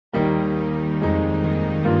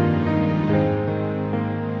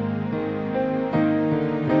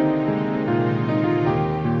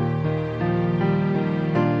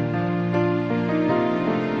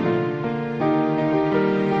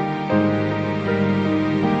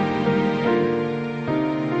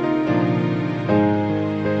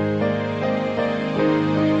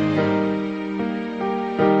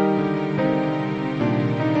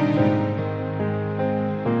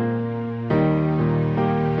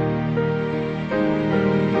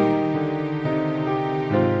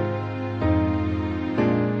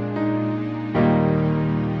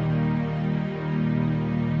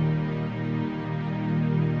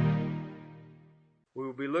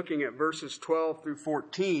looking at verses 12 through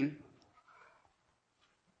 14.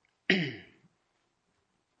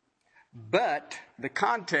 But the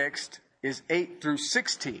context is 8 through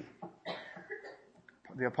 16.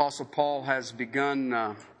 The Apostle Paul has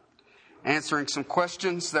begun answering some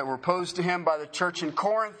questions that were posed to him by the church in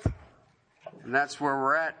Corinth. And that's where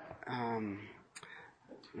we're at.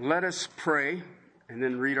 Let us pray and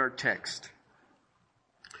then read our text.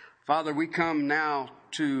 Father, we come now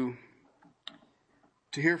to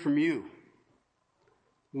hear from you.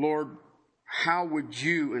 Lord, how would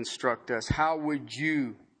you instruct us? How would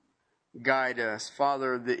you guide us?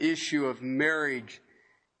 Father, the issue of marriage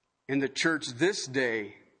in the church this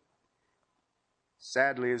day,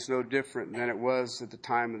 sadly, is no different than it was at the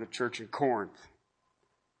time of the church in Corinth.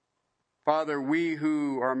 Father, we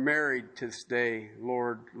who are married to this day,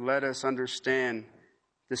 Lord, let us understand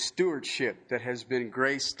the stewardship that has been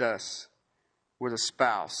graced us with a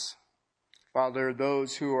spouse. Father,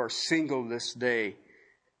 those who are single this day,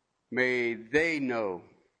 may they know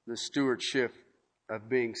the stewardship of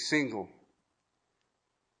being single.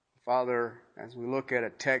 Father, as we look at a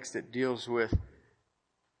text that deals with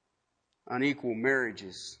unequal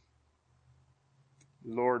marriages,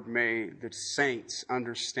 Lord, may the saints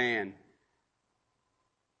understand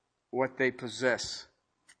what they possess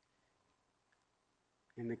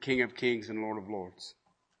in the King of Kings and Lord of Lords.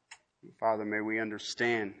 Father, may we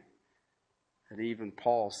understand that even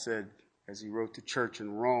Paul said, as he wrote to church in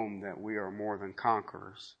Rome, that we are more than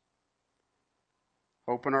conquerors.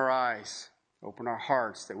 Open our eyes, open our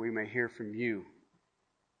hearts, that we may hear from you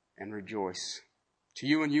and rejoice. To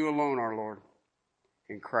you and you alone, our Lord,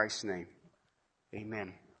 in Christ's name,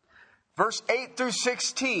 amen. Verse 8 through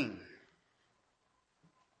 16.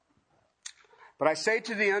 But I say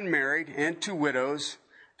to the unmarried and to widows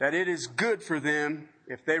that it is good for them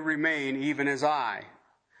if they remain even as I.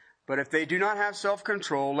 But if they do not have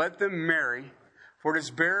self-control, let them marry, for it is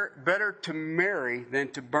better to marry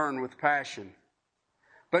than to burn with passion.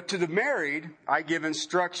 But to the married I give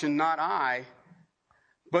instruction, not I,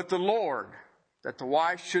 but the Lord, that the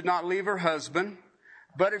wife should not leave her husband.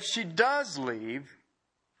 But if she does leave,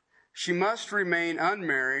 she must remain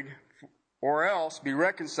unmarried, or else be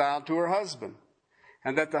reconciled to her husband,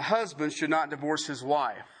 and that the husband should not divorce his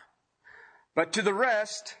wife. But to the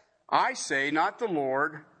rest I say, not the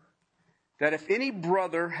Lord, that if any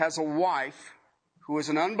brother has a wife who is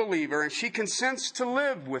an unbeliever, and she consents to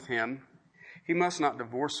live with him, he must not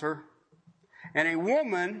divorce her. And a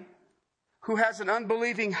woman who has an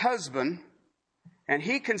unbelieving husband, and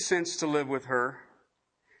he consents to live with her,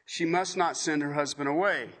 she must not send her husband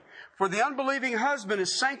away. For the unbelieving husband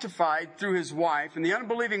is sanctified through his wife, and the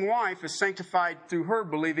unbelieving wife is sanctified through her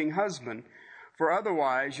believing husband. For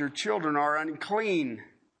otherwise your children are unclean,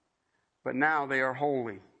 but now they are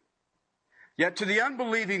holy. Yet if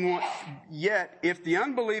the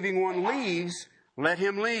unbelieving one leaves, let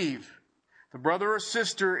him leave. The brother or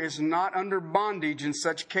sister is not under bondage in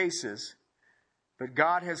such cases, but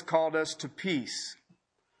God has called us to peace.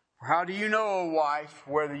 For how do you know, O wife,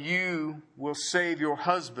 whether you will save your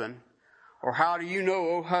husband? Or how do you know,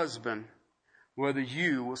 O husband, whether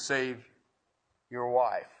you will save your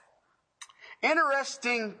wife?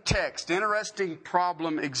 Interesting text, interesting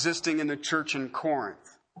problem existing in the church in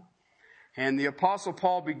Corinth. And the Apostle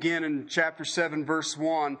Paul began in chapter 7, verse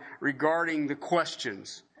 1, regarding the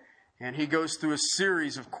questions. And he goes through a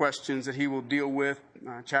series of questions that he will deal with.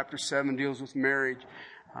 Chapter 7 deals with marriage.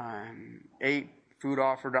 8, food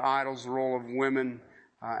offered to idols, the role of women,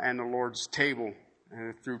 and the Lord's table,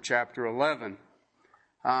 through chapter 11.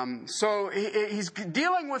 So he's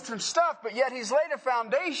dealing with some stuff, but yet he's laid a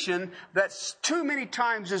foundation that too many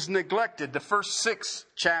times is neglected, the first 6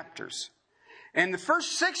 chapters. And the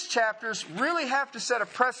first 6 chapters really have to set a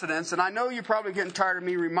precedence, and I know you're probably getting tired of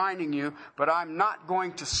me reminding you, but I'm not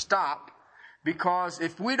going to stop, because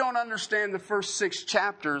if we don't understand the first 6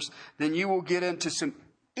 chapters, then you will get into some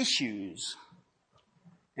issues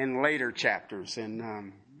in later chapters. And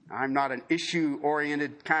I'm not an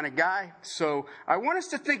issue-oriented kind of guy, so I want us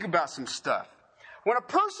to think about some stuff. When a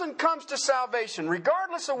person comes to salvation,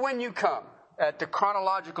 regardless of when you come, at the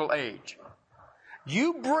chronological age,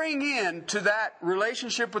 you bring into that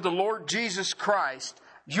relationship with the Lord Jesus Christ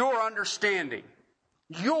your understanding,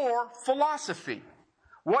 your philosophy.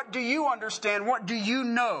 What do you understand? What do you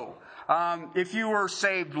know If you were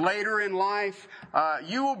saved later in life,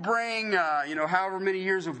 you will bring, however many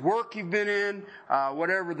years of work you've been in,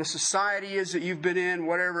 whatever the society is that you've been in,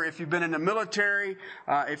 whatever, if you've been in the military,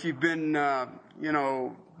 if you've been,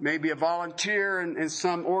 maybe a volunteer in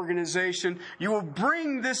some organization, you will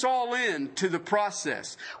bring this all in to the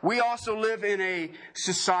process. We also live in a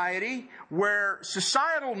society where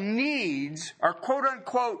societal needs are quote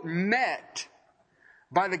unquote met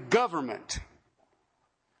by the government.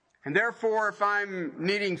 And therefore, if I'm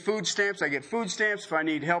needing food stamps, I get food stamps. If I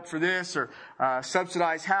need help for this or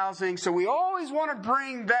subsidized housing. So we always want to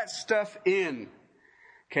bring that stuff in.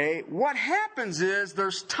 Okay, what happens is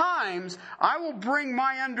there's times I will bring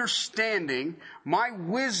my understanding, my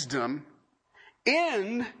wisdom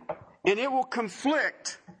in, and it will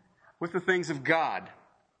conflict with the things of God.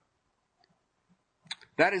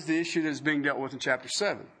 That is the issue that is being dealt with in chapter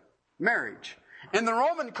 7. Marriage. In the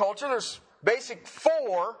Roman culture, there's basic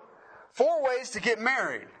four ways to get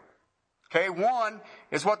married. Okay, one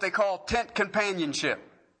is what they call tent companionship,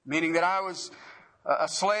 meaning that I was a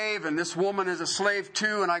slave and this woman is a slave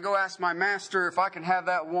too, and I go ask my master if I can have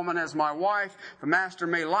that woman as my wife. The master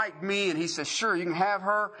may like me, and he says, sure, you can have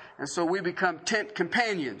her. And so we become tent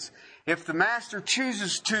companions. If the master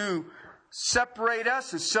chooses to separate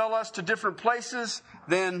us and sell us to different places,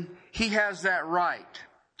 then he has that right.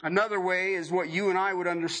 Another way is what you and I would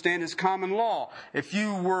understand as common law. If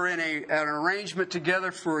you were in an arrangement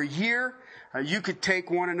together for a year, you could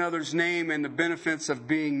take one another's name and the benefits of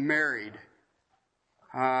being married.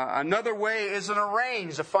 Another way is an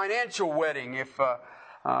arranged, a financial wedding. If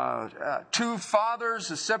two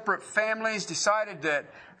fathers of separate families decided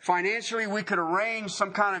that financially we could arrange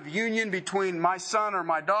some kind of union between my son or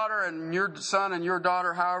my daughter and your son and your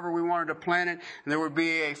daughter, however we wanted to plan it, and there would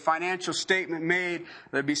be a financial statement made,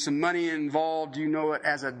 there'd be some money involved, you know it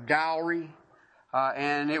as a dowry,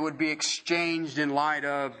 and it would be exchanged in light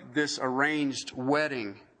of this arranged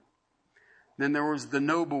wedding. Then there was the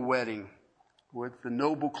noble wedding, with the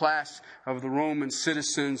noble class of the Roman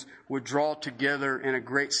citizens would draw together in a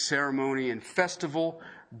great ceremony and festival.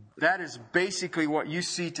 That is basically what you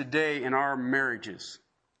see today in our marriages.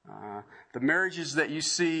 The marriages that you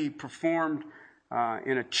see performed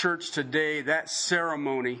in a church today, that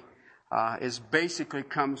ceremony is basically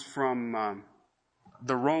comes from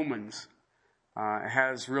the Romans. It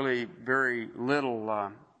has really very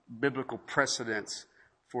little biblical precedence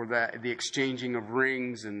for that, the exchanging of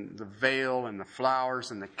rings and the veil and the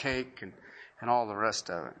flowers and the cake and all the rest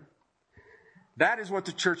of it. That is what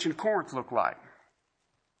the church in Corinth looked like.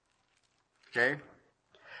 Okay?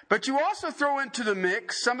 But you also throw into the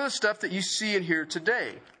mix some of the stuff that you see in here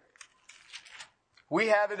today. We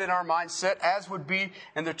have it in our mindset, as would be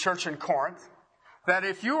in the church in Corinth, that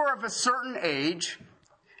if you are of a certain age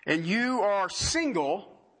and you are single,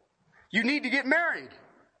 you need to get married.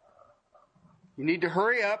 You need to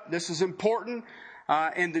hurry up. This is important.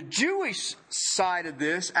 And the Jewish side of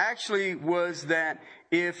this actually was that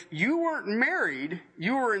if you weren't married,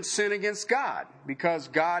 you were in sin against God. Because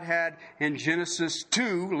God had, in Genesis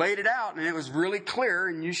 2, laid it out. And it was really clear.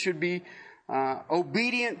 And you should be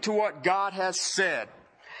obedient to what God has said.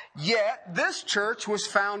 Yet, this church was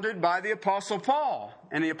founded by the Apostle Paul.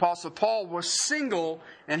 And the Apostle Paul was single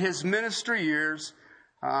in his ministry years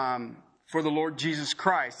for the Lord Jesus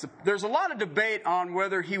Christ. There's a lot of debate on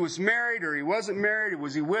whether he was married or he wasn't married, or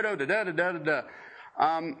was he widowed, I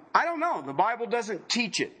don't know. The Bible doesn't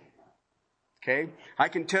teach it. Okay? I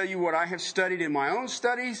can tell you what I have studied in my own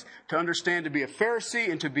studies to understand to be a Pharisee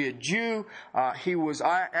and to be a Jew. He was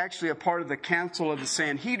actually a part of the council of the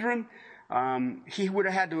Sanhedrin. He would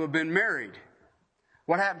have had to have been married.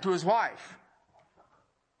 What happened to his wife?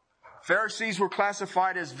 Pharisees were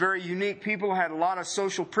classified as very unique people, had a lot of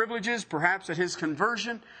social privileges. Perhaps at his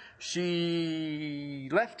conversion, she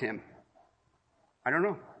left him. I don't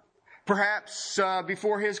know. Perhaps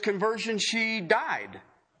before his conversion, she died.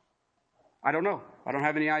 I don't know. I don't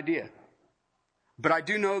have any idea. But I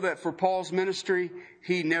do know that for Paul's ministry,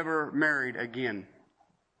 he never married again,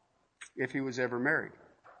 if he was ever married.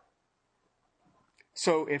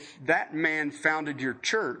 So if that man founded your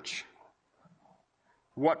church,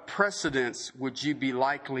 what precedents would you be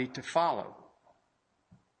likely to follow?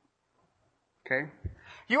 Okay?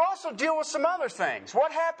 You also deal with some other things.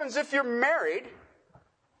 What happens if you're married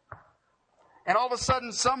and all of a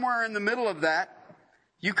sudden somewhere in the middle of that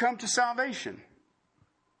you come to salvation?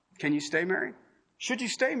 Can you stay married? Should you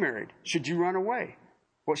stay married? Should you run away?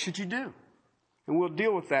 What should you do? And we'll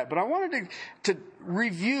deal with that. But I wanted to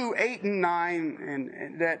review 8 and 9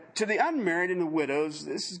 and that to the unmarried and the widows,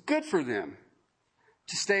 this is good for them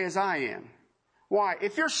to stay as I am. Why?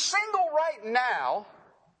 If you're single right now,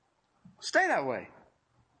 Stay that way.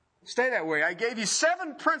 Stay that way. I gave you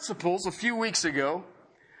 7 principles a few weeks ago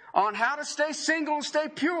on how to stay single and stay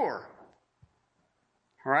pure.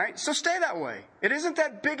 All right? So stay that way. It isn't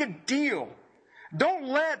that big a deal. Don't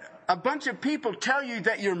let a bunch of people tell you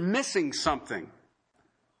that you're missing something.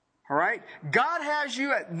 All right? God has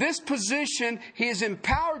you at this position. He has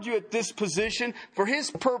empowered you at this position for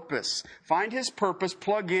His purpose. Find His purpose,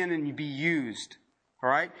 plug in, and be used. All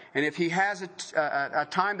right? And if He has a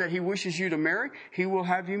time that He wishes you to marry, He will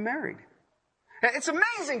have you married. It's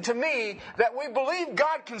amazing to me that we believe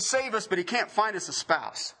God can save us, but He can't find us a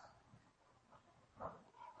spouse.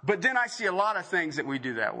 But then I see a lot of things that we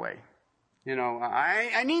do that way. You know,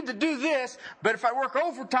 I need to do this, but if I work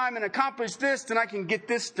overtime and accomplish this, then I can get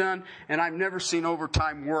this done. And I've never seen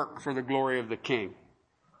overtime work for the glory of the King.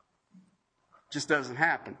 Just doesn't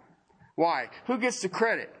happen. Why? Who gets the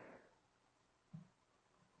credit?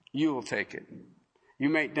 You will take it. You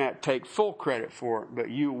may not take full credit for it, but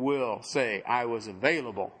you will say, I was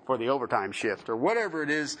available for the overtime shift, or whatever it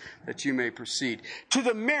is that you may proceed. To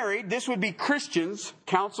the married, this would be Christians,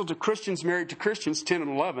 counsel to Christians married to Christians, 10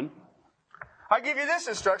 and 11. I give you this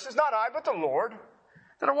instruction, it's not I, but the Lord,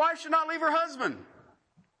 that a wife should not leave her husband.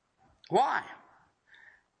 Why?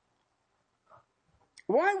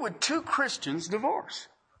 Why would 2 Christians divorce?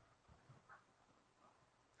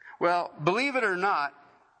 Well, believe it or not,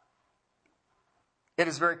 it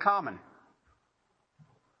is very common.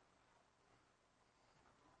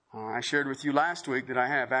 I shared with you last week that I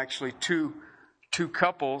have actually two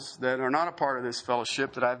couples that are not a part of this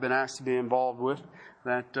fellowship that I've been asked to be involved with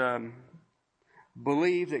that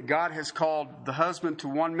believe that God has called the husband to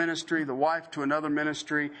one ministry, the wife to another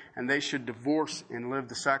ministry, and they should divorce and live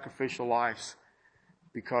the sacrificial lives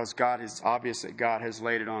because it's obvious that God has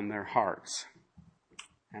laid it on their hearts.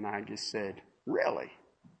 And I just said, really?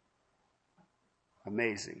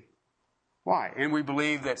 Amazing. Why? And we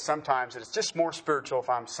believe that sometimes it's just more spiritual if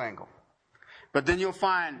I'm single. But then you'll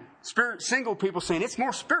find single people saying it's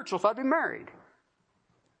more spiritual if I be married.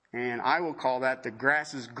 And I will call that the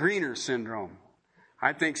grass is greener syndrome.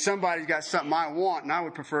 I think somebody's got something I want and I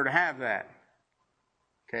would prefer to have that.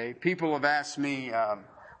 Okay? People have asked me,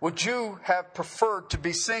 would you have preferred to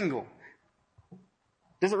be single?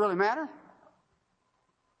 Does it really matter?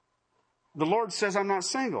 The Lord says I'm not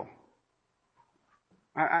single.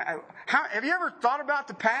 Have you ever thought about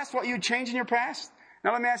the past, what you'd change in your past?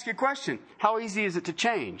 Now let me ask you a question. How easy is it to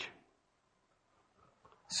change?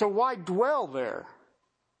 So why dwell there?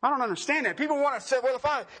 I don't understand that. People want to say, well, if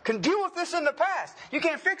I can deal with this in the past, you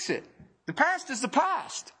can't fix it. The past is the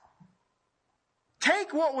past.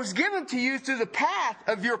 Take what was given to you through the path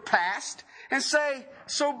of your past and say,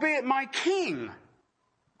 so be it, my King.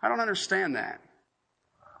 I don't understand that.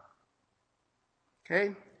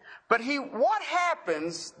 Okay? But what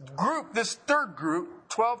happens, this third group,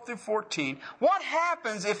 12 through 14, what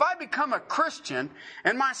happens if I become a Christian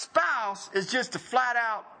and my spouse is just a flat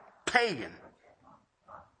out pagan?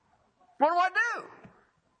 What do I do?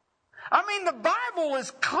 I mean, the Bible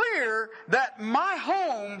is clear that my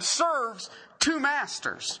home serves 2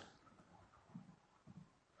 masters.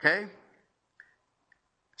 Okay?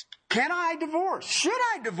 Can I divorce? Should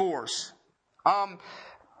I divorce?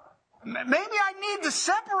 Maybe I need to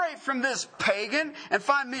separate from this pagan and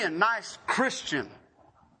find me a nice Christian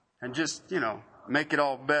and just, make it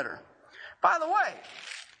all better. By the way,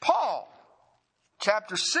 Paul,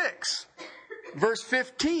 chapter 6, verse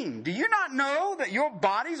 15. Do you not know that your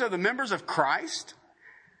bodies are the members of Christ?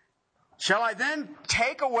 Shall I then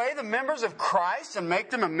take away the members of Christ and make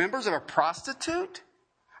them members of a prostitute?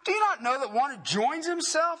 Do you not know that one who joins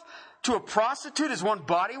himself to a prostitute is one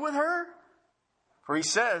body with her? For he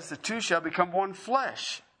says, the 2 shall become one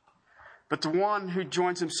flesh. But the one who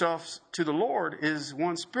joins himself to the Lord is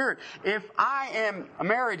one spirit. If I am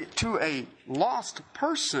married to a lost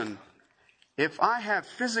person, if I have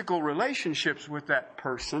physical relationships with that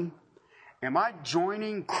person, am I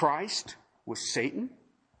joining Christ with Satan?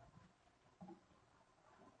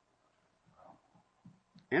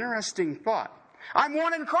 Interesting thought. I'm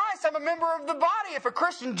one in Christ. I'm a member of the body. If a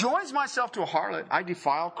Christian joins myself to a harlot, I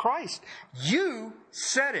defile Christ. You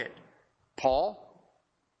said it, Paul.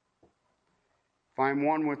 If I'm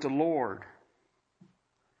one with the Lord,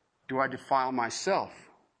 do I defile myself?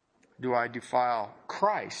 Do I defile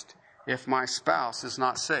Christ if my spouse is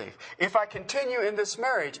not saved? If I continue in this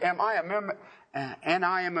marriage, and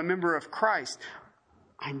I am a member of Christ,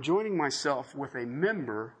 I'm joining myself with a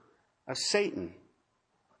member of Satan.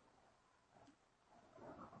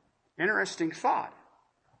 Interesting thought.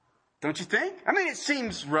 Don't you think? I mean, it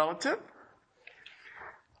seems relative.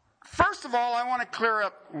 First of all, I want to clear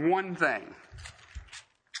up one thing.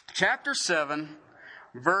 chapter 7,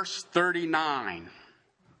 verse 39.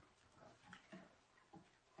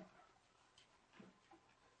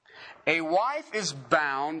 A wife is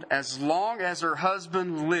bound as long as her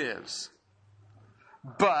husband lives.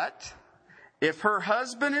 But if her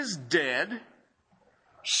husband is dead,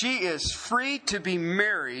 she is free to be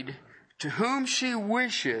married to whom she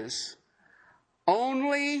wishes,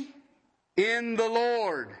 only in the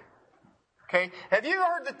Lord. Okay, have you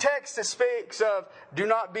heard the text that speaks of do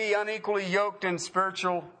not be unequally yoked in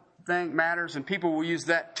spiritual matters? And people will use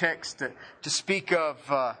that text to speak of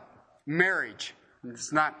marriage.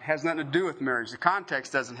 Has nothing to do with marriage. The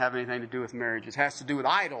context doesn't have anything to do with marriage. It has to do with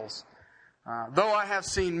idols. Though I have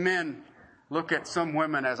seen men look at some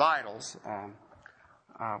women as idols,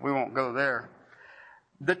 we won't go there.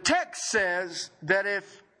 The text says that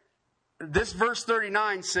if this verse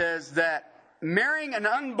 39 says that marrying an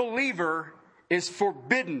unbeliever is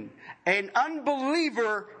forbidden. An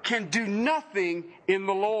unbeliever can do nothing in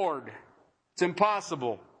the Lord. It's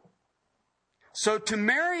impossible. So to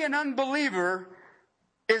marry an unbeliever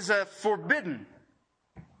is a forbidden.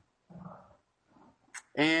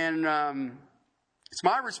 And it's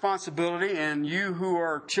my responsibility, and you who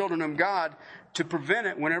are children of God, to prevent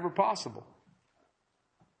it whenever possible.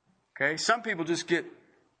 Okay? Some people just get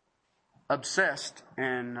obsessed,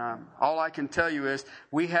 and all I can tell you is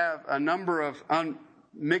we have a number of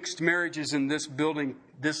mixed marriages in this building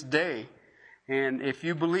this day. And if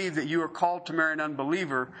you believe that you are called to marry an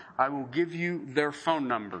unbeliever, I will give you their phone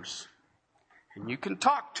numbers. And you can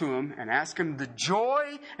talk to them and ask them the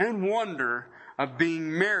joy and wonder of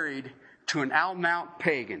being married to an out-and-out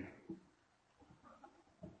pagan.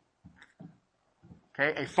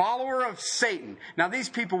 Okay, a follower of Satan. Now, these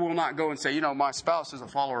people will not go and say, my spouse is a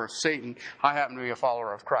follower of Satan. I happen to be a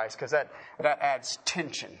follower of Christ, because that adds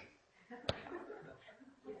tension.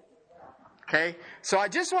 Okay, so I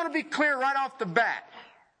just want to be clear right off the bat.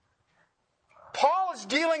 Paul is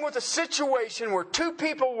dealing with a situation where two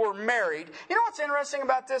people were married. You know what's interesting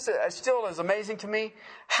about this? It still is amazing to me.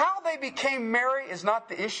 How they became married is not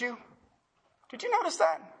the issue. Did you notice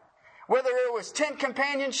that? Whether it was tent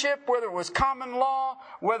companionship, whether it was common law,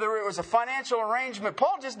 whether it was a financial arrangement,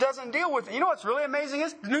 Paul just doesn't deal with it. You know what's really amazing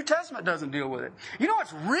is the New Testament doesn't deal with it. You know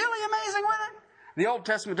what's really amazing with it? The Old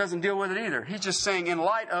Testament doesn't deal with it either. He's just saying, in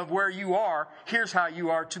light of where you are, here's how you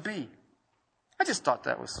are to be. I just thought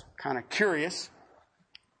that was kind of curious.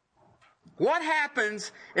 What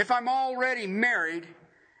happens if I'm already married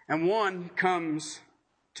and one comes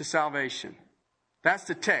to salvation? That's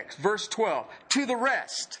the text. Verse 12. To the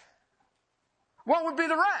rest. What would be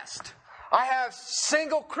the rest? I have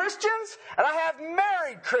single Christians and I have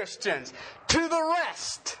married Christians. To the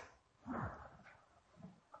rest.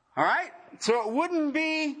 All right? So it wouldn't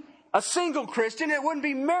be a single Christian. It wouldn't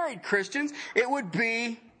be married Christians. It would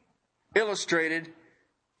be illustrated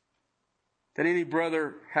that any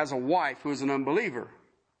brother has a wife who is an unbeliever.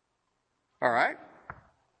 All right?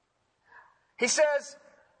 He says,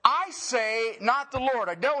 I say, not the Lord.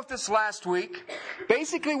 I dealt with this last week.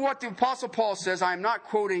 Basically what the Apostle Paul says, I am not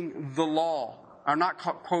quoting the law. I'm not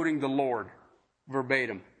quoting the Lord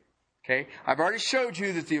verbatim. Okay? I've already showed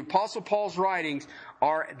you that the Apostle Paul's writings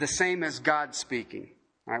are the same as God speaking.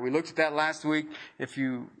 All right? We looked at that last week. If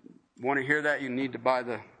you want to hear that, you need to buy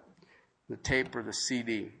the tape or the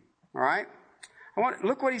CD. All right?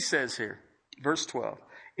 Look what he says here. Verse 12.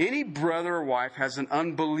 Any brother or wife has an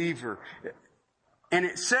unbeliever. And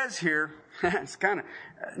it says here, it's kind of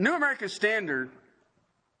New American Standard,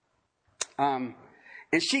 and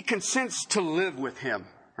she consents to live with him.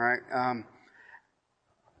 Right?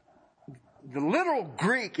 The literal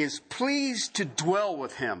Greek is pleased to dwell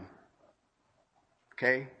with him.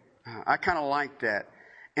 Okay? I kind of like that.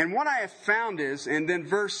 And what I have found is, and then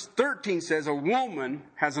verse 13 says, a woman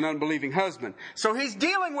has an unbelieving husband. So he's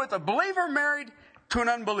dealing with a believer married to an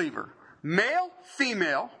unbeliever. Male,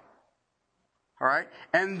 female. All right?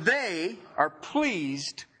 And they are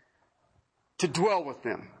pleased to dwell with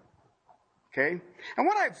them. Okay? And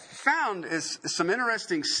what I've found is some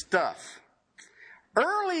interesting stuff.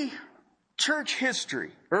 Early church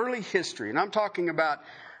history, and I'm talking about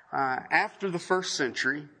after the first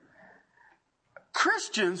century,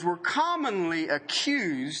 Christians were commonly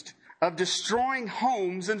accused of destroying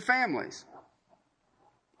homes and families.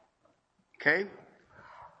 Okay?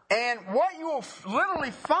 And what you will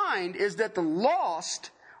literally find is that the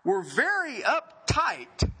lost were very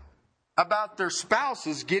uptight about their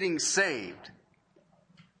spouses getting saved.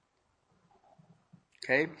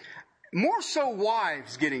 Okay? More so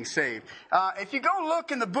wives getting saved. If you go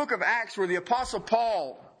look in the book of Acts where the Apostle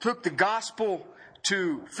Paul took the gospel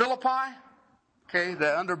to Philippi, okay, the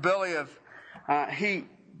underbelly of,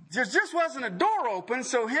 There just wasn't a door open,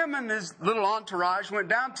 so him and his little entourage went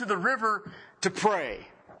down to the river to pray.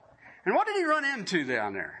 And what did he run into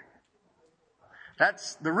down there?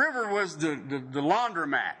 The river was the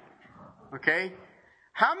laundromat. Okay?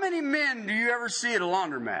 How many men do you ever see at a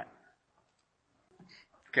laundromat?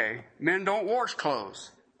 Okay, men don't wash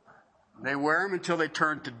clothes. They wear them until they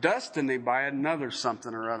turn to dust and they buy another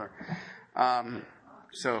something or other.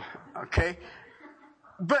 Okay.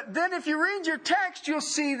 But then if you read your text, you'll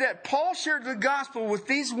see that Paul shared the gospel with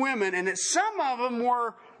these women and that some of them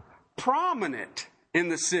were prominent in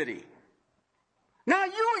the city. Now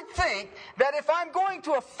you would think that if I'm going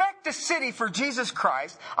to affect the city for Jesus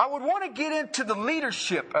Christ, I would want to get into the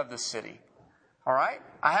leadership of the city. All right?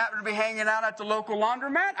 I happen to be hanging out at the local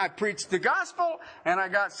laundromat. I preached the gospel and I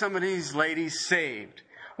got some of these ladies saved.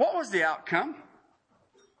 What was the outcome?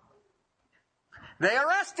 They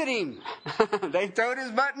arrested him. They throwed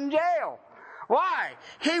his butt in jail. Why?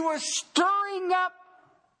 He was stirring up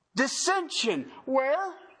dissension.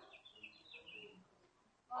 Where?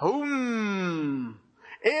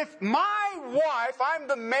 If my wife, I'm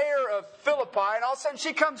the mayor of Philippi, and all of a sudden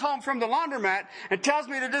she comes home from the laundromat and tells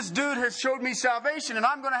me that this dude has showed me salvation and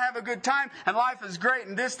I'm going to have a good time and life is great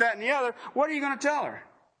and this, that, and the other, what are you going to tell her?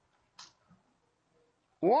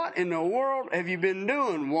 What in the world have you been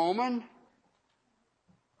doing, woman?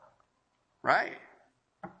 Right?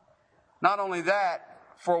 Not only that,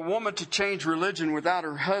 for a woman to change religion without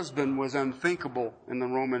her husband was unthinkable in the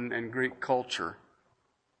Roman and Greek culture.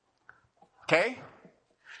 Okay?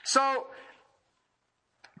 So,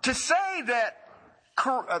 to say that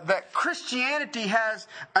Christianity has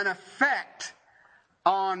an effect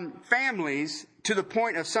on families to the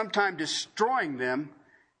point of sometimes destroying them,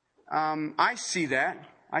 I see that.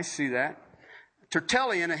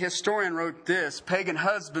 Tertullian, a historian, wrote this: pagan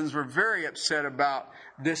husbands were very upset about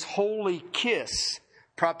this holy kiss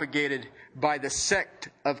propagated by the sect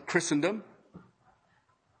of Christendom.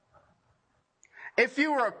 If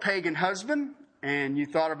you were a pagan husband and you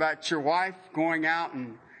thought about your wife going out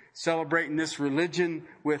and celebrating this religion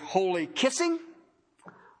with holy kissing,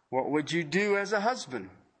 what would you do as a husband?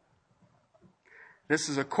 This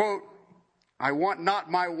is a quote: "I want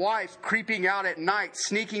not my wife creeping out at night,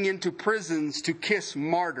 sneaking into prisons to kiss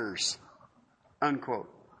martyrs." Unquote.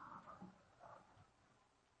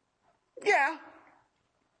 Yeah,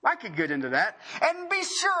 I could get into that. And be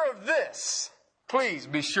sure of this. Please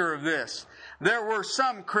be sure of this. There were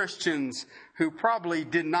some Christians who probably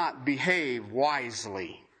did not behave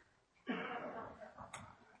wisely.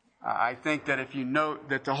 I think that if you note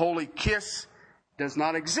that the holy kiss does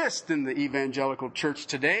not exist in the evangelical church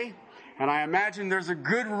today, and I imagine there's a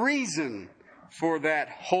good reason for that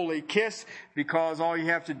holy kiss, because all you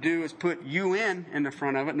have to do is put UN in the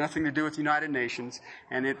front of it, nothing to do with the United Nations,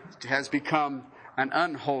 and it has become an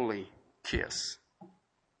unholy kiss.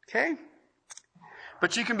 Okay?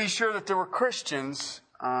 But you can be sure that there were Christians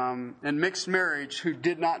in mixed marriage who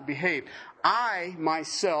did not behave. I,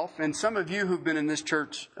 myself, and some of you who've been in this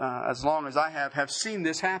church as long as I have seen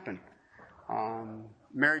this happen.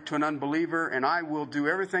 Married to an unbeliever, and I will do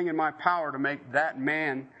everything in my power to make that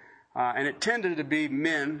man, and it tended to be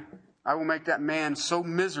men, I will make that man so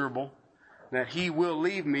miserable that he will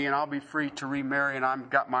leave me and I'll be free to remarry, and I've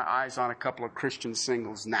got my eyes on a couple of Christian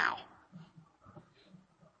singles now.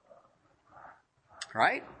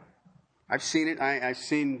 Right? I've seen it. I've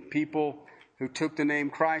seen people who took the name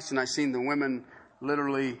Christ, and I've seen the women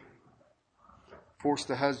literally force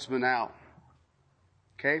the husband out.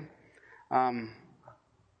 Okay?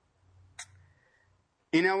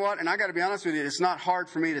 You know what? And I got to be honest with you, it's not hard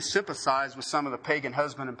for me to sympathize with some of the pagan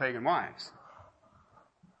husband and pagan wives.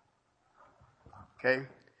 Okay?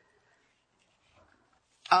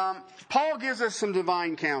 Paul gives us some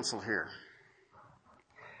divine counsel here.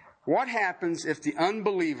 What happens if the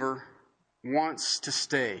unbeliever wants to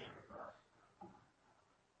stay?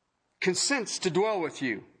 Consents to dwell with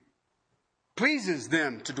you. Pleases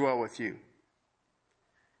them to dwell with you.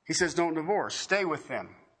 He says, don't divorce. Stay with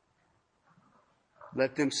them.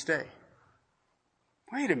 Let them stay.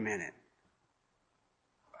 Wait a minute.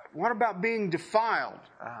 What about being defiled?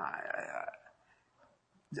 I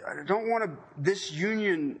don't want this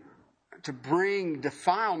union to bring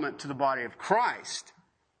defilement to the body of Christ.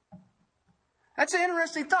 That's an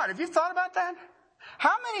interesting thought. Have you thought about that?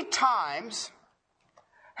 How many times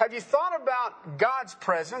have you thought about God's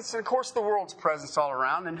presence and, of course, the world's presence all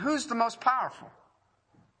around, and who's the most powerful?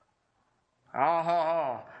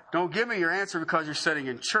 Don't give me your answer because you're sitting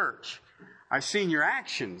in church. I've seen your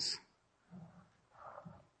actions.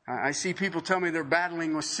 I see people tell me they're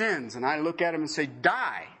battling with sins, and I look at them and say,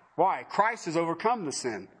 die. Why? Christ has overcome the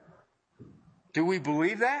sin. Do we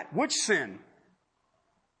believe that? Which sin?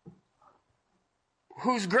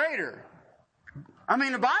 Who's greater? I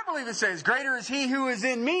mean, the Bible even says, greater is he who is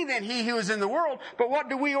in me than he who is in the world. But what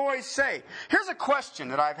do we always say? Here's a question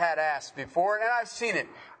that I've had asked before, and I've seen it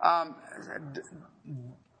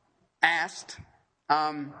asked.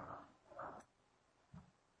 Are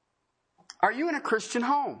you in a Christian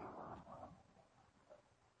home?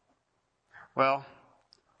 Well,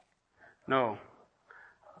 no.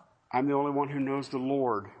 I'm the only one who knows the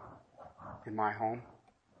Lord in my home.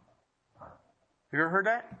 Have you ever heard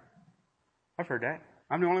that? I've heard that.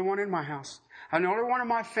 I'm the only one in my house. I'm the only one in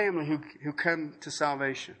my family who come to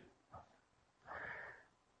salvation.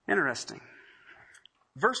 Interesting.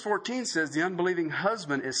 Verse 14 says the unbelieving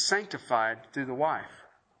husband is sanctified through the wife.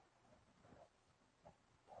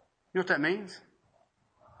 You know what that means?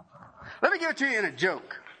 Let me give it to you in a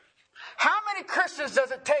joke. How many Christians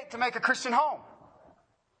does it take to make a Christian home?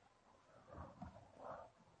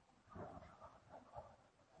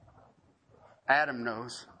 Adam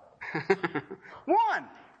knows. One.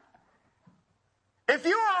 If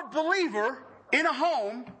you are a believer in a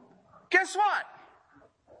home, guess what?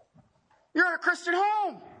 You're in a Christian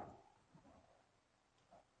home.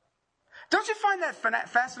 Don't you find that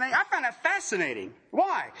fascinating? I find that fascinating.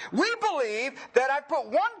 Why? We believe that I put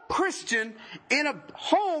one Christian in a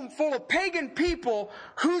home full of pagan people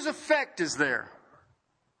whose effect is there.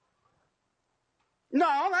 No,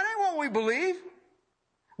 that ain't what we believe.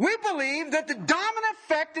 We believe that the dominant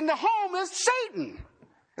effect in the home is Satan.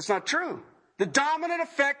 That's not true. The dominant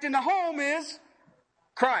effect in the home is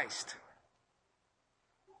Christ.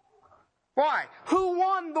 Why? Who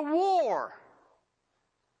won the war?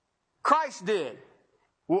 Christ did.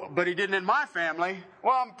 Well, but he didn't in my family.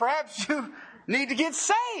 Well, perhaps you need to get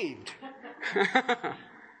saved.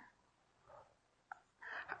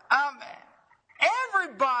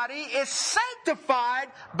 Everybody is sanctified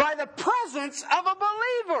by the presence of a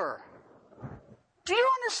believer. Do you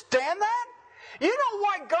understand that? You know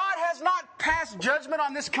why God has not passed judgment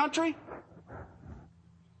on this country?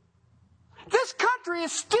 This country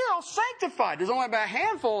is still sanctified. There's only about a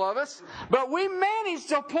handful of us, but we managed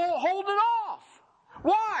to hold it off.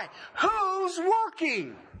 Why? Who's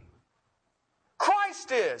working?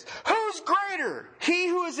 Christ is. Who's greater? He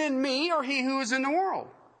who is in me or he who is in the world?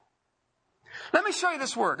 Let me show you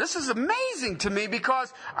this word. This is amazing to me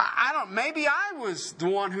because maybe I was the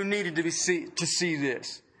one who needed to see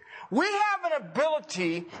this. We have an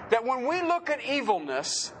ability that when we look at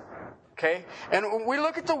evilness, okay, and when we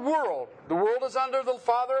look at the world is under the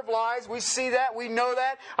father of lies. We see that, we know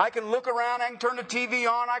that. I can look around, I can turn the TV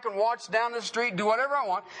on, I can watch down the street, do whatever I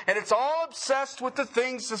want, and it's all obsessed with the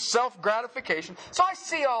things of self-gratification. So I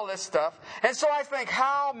see all this stuff, and so I think,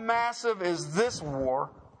 how massive is this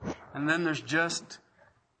war? And then there's just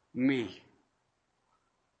me.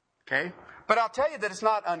 Okay? But I'll tell you that it's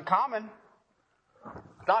not uncommon.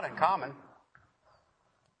 It's not uncommon.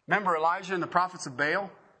 Remember Elijah and the prophets of Baal?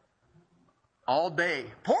 All day.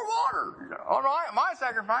 Pour water. All right, my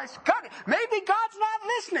sacrifice. Cut it. Maybe God's not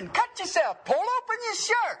listening. Cut yourself. Pull open your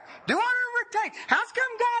shirt. Do whatever it takes. How's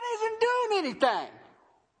come God isn't doing anything?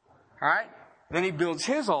 All right? Then he builds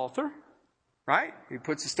his altar. Right? He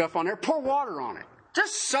puts the stuff on there. Pour water on it.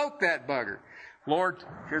 Just soak that bugger. Lord,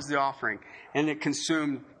 here's the offering. And it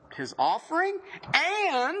consumed his offering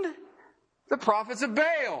and the prophets of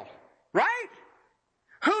Baal. Right?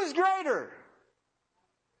 Who's greater?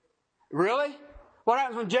 Really? What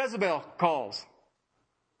happens when Jezebel calls?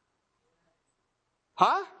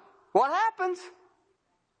 Huh? What happens?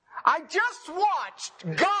 I just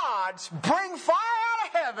watched God bring fire out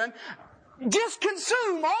of heaven, just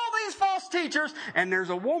consume all these false teachers, and there's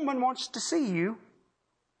a woman wants to see you.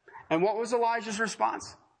 And what was Elijah's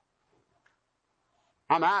response?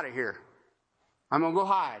 I'm out of here. I'm going to go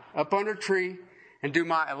hide up under a tree and do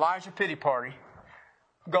my Elijah pity party.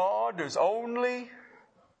 God, there's only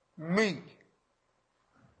me.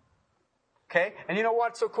 Okay? And you know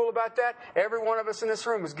what's so cool about that? Every one of us in this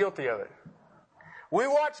room is guilty of it. We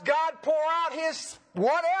watch God pour out His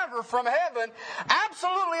whatever from heaven,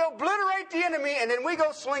 absolutely obliterate the enemy, and then we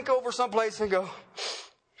go slink over someplace and go,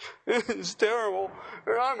 this is terrible.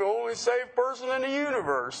 I'm the only saved person in the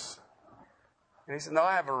universe. And he said, no,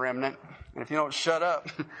 I have a remnant. And if you don't shut up.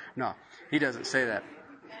 No, he doesn't say that.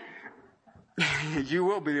 You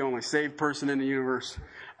will be the only saved person in the universe.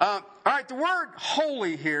 All right, the word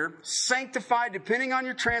holy here, sanctified, depending on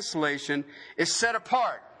your translation, is set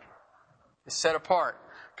apart. It's set apart.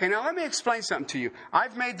 Okay, now let me explain something to you.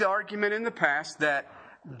 I've made the argument in the past that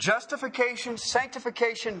justification,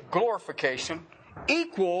 sanctification, glorification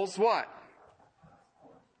equals what?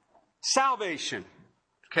 Salvation.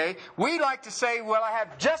 Okay? We like to say, well, I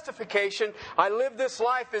have justification. I live this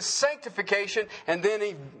life as sanctification. And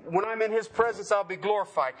then when I'm in His presence, I'll be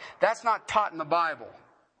glorified. That's not taught in the Bible.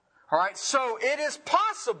 All right? So it is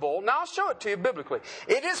possible. Now I'll show it to you biblically.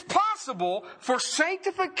 It is possible for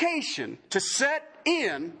sanctification to set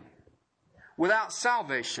in without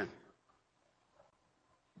salvation.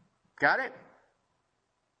 Got it?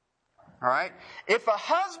 All right? If a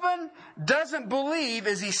husband doesn't believe,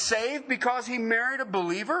 is he saved because he married a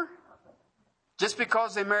believer? Just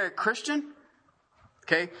because they marry a Christian?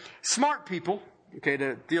 Okay? Smart people, okay,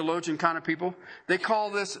 the theologian kind of people, they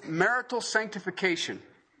call this marital sanctification.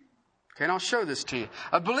 Okay, and I'll show this to you.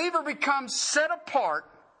 A believer becomes set apart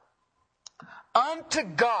unto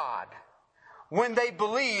God when they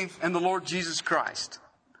believe in the Lord Jesus Christ.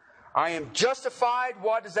 I am justified.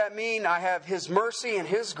 What does that mean? I have His mercy and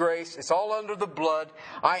His grace. It's all under the blood.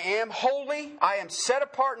 I am holy. I am set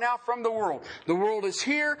apart now from the world. The world is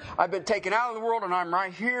here. I've been taken out of the world and I'm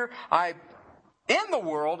right here. In the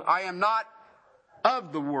world. I am not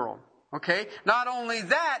of the world. Okay? Not only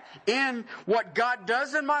that, in what God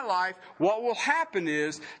does in my life, what will happen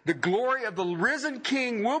is the glory of the risen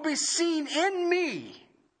King will be seen in me.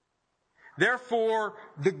 Therefore,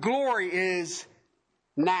 the glory is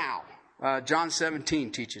now. John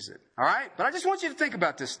 17 teaches it. All right? But I just want you to think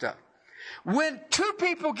about this stuff. When two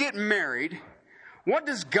people get married, what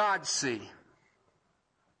does God see?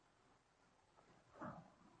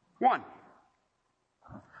 One.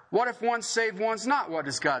 What if one's saved, one's not? What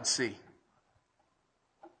does God see?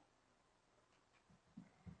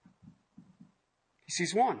 He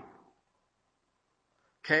sees one.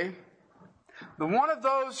 Okay? The one of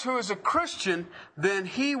those who is a Christian, then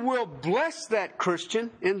He will bless that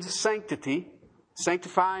Christian in sanctity,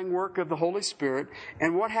 sanctifying work of the Holy Spirit.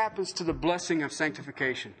 And what happens to the blessing of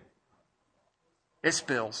sanctification? It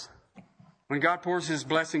spills. When God pours His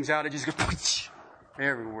blessings out, it just goes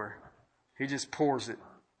everywhere. He just pours it.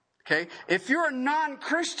 Okay? If you're a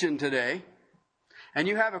non-Christian today, and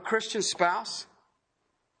you have a Christian spouse,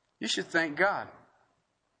 you should thank God.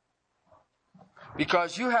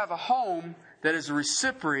 Because you have a home that is a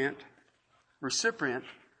recipient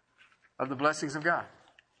of the blessings of God.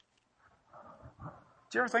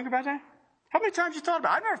 Did you ever think about that? How many times you thought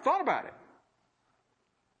about it? I've never thought about it.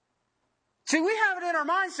 See, we have it in our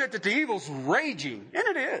mindset that the evil's raging,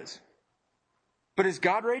 and it is. But is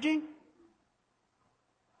God raging?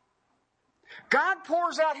 God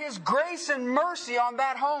pours out His grace and mercy on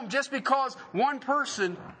that home just because one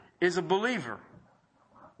person is a believer.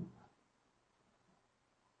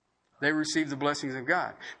 They receive the blessings of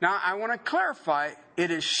God. Now, I want to clarify, it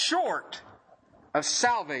is short of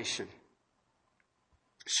salvation.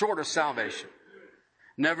 Short of salvation.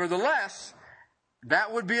 Nevertheless,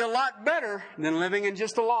 that would be a lot better than living in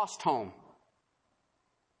just a lost home.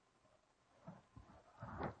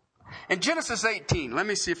 In Genesis 18, let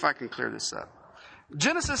me see if I can clear this up.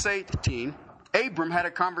 Genesis 18, Abram had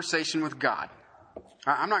a conversation with God.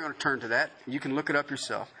 I'm not going to turn to that. You can look it up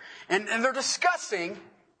yourself. And they're discussing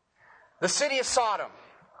the city of Sodom.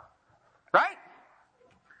 Right?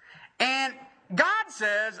 And God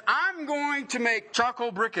says, I'm going to make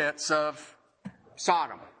charcoal briquettes of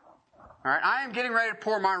Sodom. All right? I am getting ready to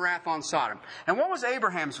pour my wrath on Sodom. And what was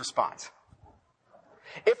Abraham's response?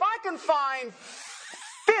 If I can find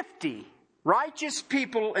 50 righteous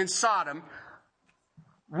people in Sodom,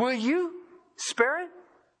 will you spare it?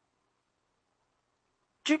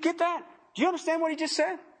 Did you get that? Do you understand what he just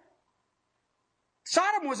said?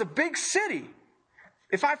 Sodom was a big city.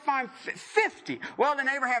 If I find 50. Well, then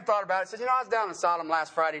Abraham thought about it. Said, I was down in Sodom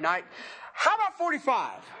last Friday night. How about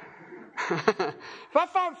 45? If I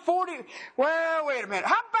find 40, well, wait a minute.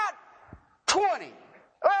 How about 20?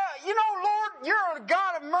 Well, Lord, you're a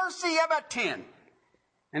God of mercy. How about 10?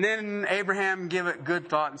 And then Abraham gave it good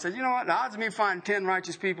thought and said, you know what? The odds of me finding 10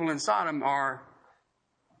 righteous people in Sodom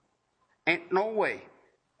ain't no way.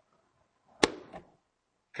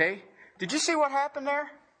 Okay? Did you see what happened there?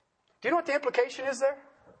 Do you know what the implication is there?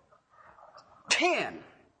 10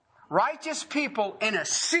 righteous people in a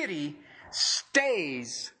city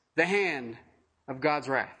stays the hand of God's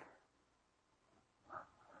wrath.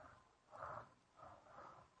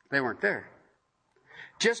 They weren't there.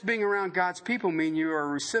 Just being around God's people mean you are a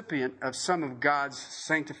recipient of some of God's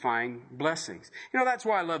sanctifying blessings. That's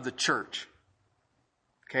why I love the church.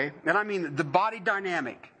 Okay? And I mean the body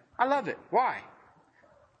dynamic. I love it. Why?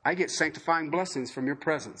 I get sanctifying blessings from your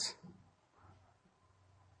presence.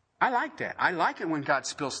 I like that. I like it when God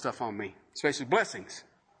spills stuff on me, especially blessings.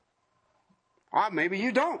 Maybe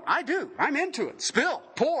you don't. I do. I'm into it. Spill,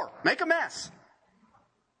 pour, make a mess.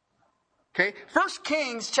 Okay, 1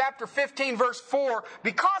 Kings chapter 15 verse 4,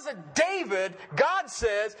 because of David, God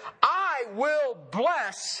says, I will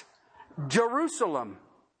bless Jerusalem.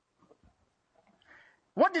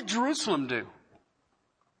 What did Jerusalem do?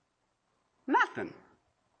 Nothing.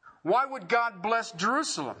 Why would God bless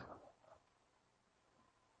Jerusalem?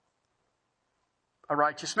 A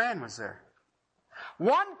righteous man was there.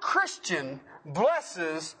 One Christian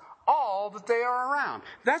blesses all that they are around.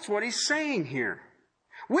 That's what he's saying here.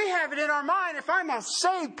 We have it in our mind, if I'm a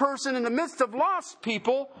saved person in the midst of lost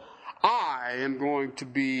people, I am going to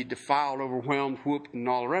be defiled, overwhelmed, whooped, and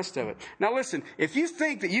all the rest of it. Now listen, if you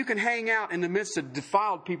think that you can hang out in the midst of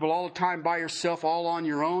defiled people all the time by yourself, all on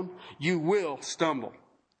your own, you will stumble.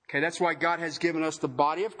 Okay, that's why God has given us the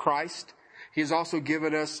body of Christ. He has also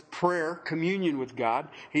given us prayer, communion with God.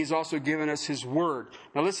 He's also given us His Word.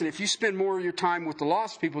 Now listen, if you spend more of your time with the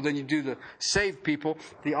lost people than you do the saved people,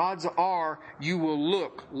 the odds are you will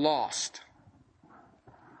look lost.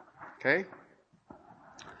 Okay?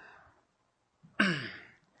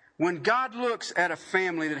 When God looks at a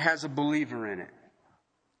family that has a believer in it,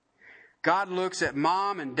 God looks at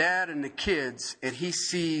mom and dad and the kids, and He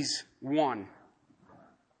sees one.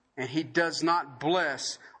 And He does not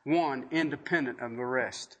bless one independent of the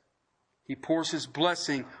rest. He pours His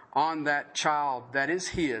blessing on that child that is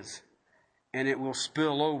His, and it will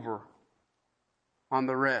spill over on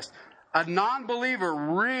the rest. A non-believer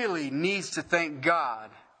really needs to thank God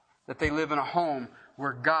that they live in a home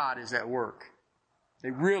where God is at work. They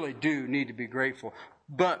really do need to be grateful.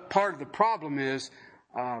 But part of the problem is,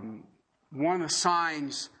 one of the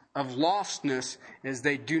signs of lostness is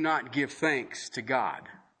they do not give thanks to God.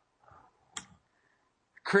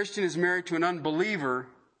 Christian is married to an unbeliever,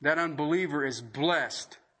 that unbeliever is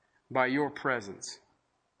blessed by your presence.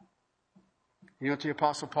 You know what the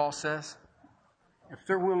Apostle Paul says? If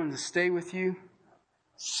they're willing to stay with you,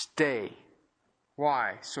 stay.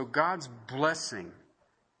 Why? So God's blessing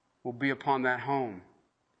will be upon that home.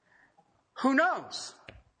 Who knows?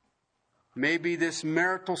 Maybe this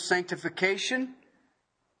marital sanctification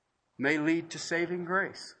may lead to saving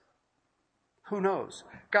grace. Who knows?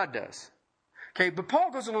 God does. Okay, but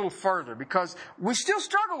Paul goes a little further because we still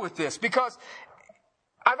struggle with this, because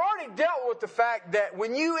I've already dealt with the fact that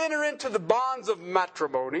when you enter into the bonds of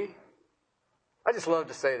matrimony, I just love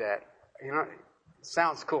to say that. You know, it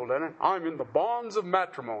sounds cool, doesn't it? I'm in the bonds of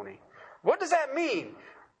matrimony. What does that mean?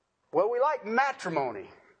 Well, we like matrimony.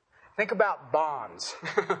 Think about bonds,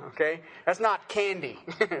 okay? That's not candy.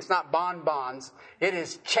 It's not bonbons. It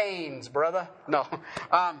is chains, brother. No.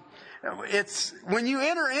 It's when you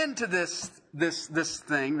enter into this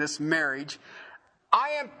thing, this marriage,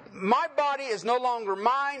 my body is no longer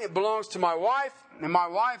mine. It belongs to my wife, and my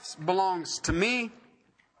wife's belongs to me.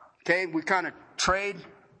 Okay? We kind of trade,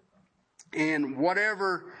 and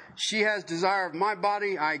whatever she has desire of my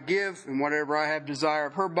body, I give, and whatever I have desire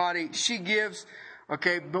of her body, she gives.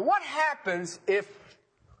 Okay, but what happens if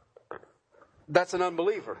that's an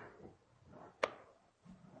unbeliever?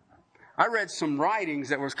 I read some writings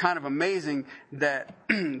that was kind of amazing, that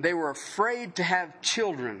they were afraid to have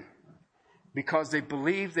children because they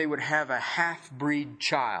believed they would have a half-breed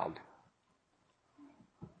child.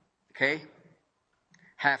 Okay?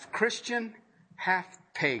 Half Christian, half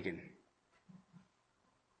pagan.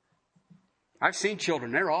 I've seen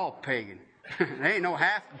children, they're all pagan. There ain't no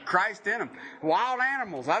half Christ in them. Wild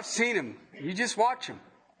animals, I've seen them. You just watch them.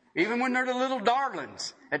 Even when they're the little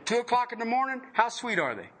darlings. At 2 o'clock in the morning, how sweet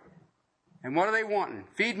are they? And what are they wanting?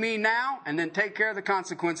 Feed me now and then take care of the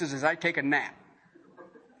consequences as I take a nap.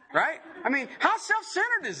 Right? I mean, how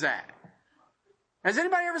self-centered is that? Has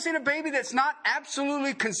anybody ever seen a baby that's not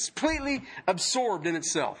absolutely, completely absorbed in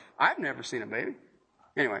itself? I've never seen a baby.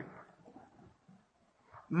 Anyway.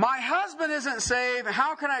 My husband isn't saved.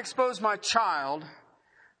 How can I expose my child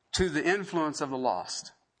to the influence of the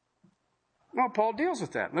lost? Well, Paul deals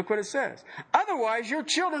with that. Look what it says. Otherwise, your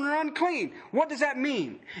children are unclean. What does that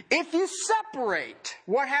mean? If you separate,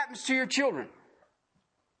 what happens to your children?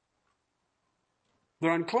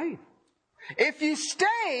 They're unclean. If you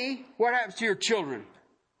stay, what happens to your children?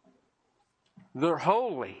 They're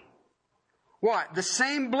holy. What? The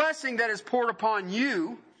same blessing that is poured upon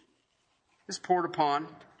you is poured upon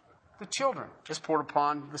the children. Is poured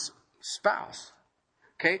upon the spouse.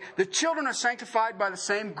 Okay? The children are sanctified by the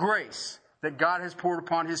same grace that God has poured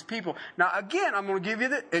upon His people. Now, again, I'm going to give you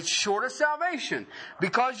it's short of salvation.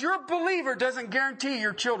 Because you're a believer doesn't guarantee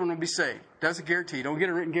your children will be saved. Doesn't guarantee. Don't get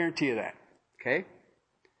a written guarantee of that. Okay?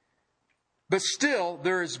 But still,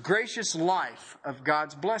 there is gracious life of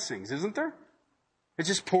God's blessings, isn't there? It's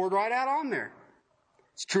just poured right out on there.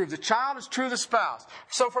 It's true of the child, it's true of the spouse.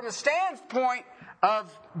 So from the standpoint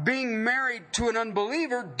of being married to an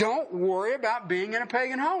unbeliever, don't worry about being in a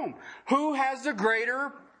pagan home. Who has the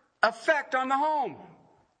greater effect on the home?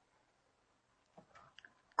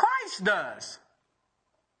 Christ does.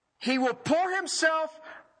 He will pour himself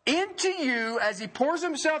into you. As he pours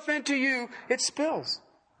himself into you, it spills.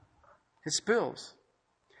 It spills.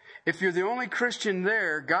 If you're the only Christian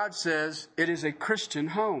there, God says it is a Christian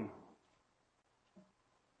home.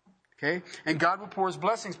 Okay? And God will pour his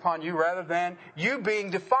blessings upon you rather than you being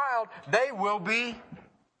defiled. They will be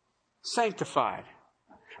sanctified.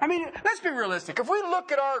 I mean, let's be realistic. If we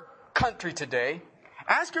look at our country today,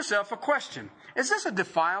 ask yourself a question. Is this a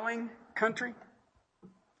defiling country?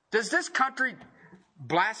 Does this country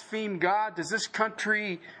blaspheme God? Does this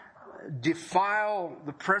country defile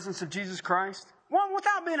the presence of Jesus Christ? Well,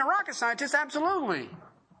 without being a rocket scientist, absolutely.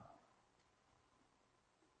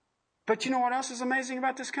 But you know what else is amazing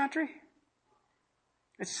about this country?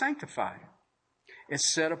 It's sanctified.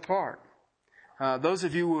 It's set apart. Those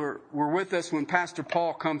of you who were with us when Pastor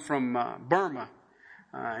Paul come from Burma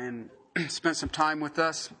and spent some time with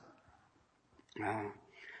us.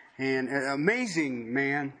 And an amazing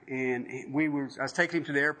man. And I was taking him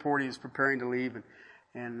to the airport. He was preparing to leave.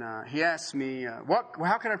 And he asked me,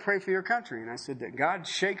 how can I pray for your country? And I said that God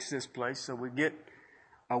shakes this place so we get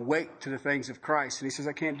awake to the things of Christ. And he says,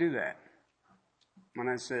 I can't do that. And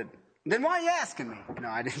I said, then why are you asking me? No,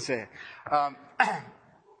 I didn't say it.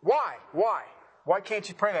 Why? Why can't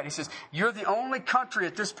you pray that? He says, you're the only country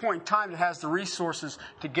at this point in time that has the resources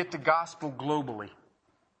to get the gospel globally.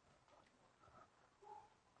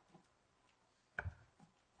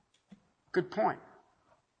 Good point.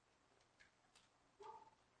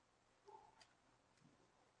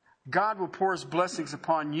 God will pour his blessings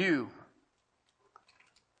upon you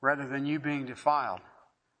rather than you being defiled.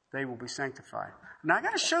 They will be sanctified. Now, I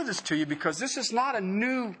got to show this to you because this is not a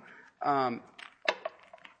new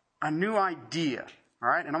idea. All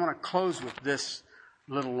right? And I'm going to close with this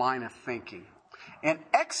little line of thinking. In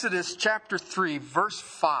Exodus chapter 3, verse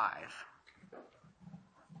 5.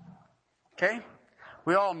 Okay?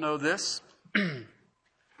 We all know this.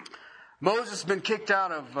 Moses has been kicked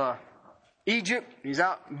out of Egypt. He's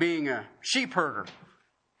out being a sheep herder.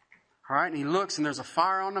 All right? And he looks and there's a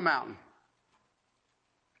fire on the mountain.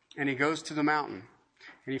 And he goes to the mountain.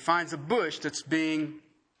 And he finds a bush that's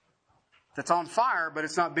on fire, but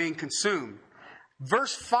it's not being consumed.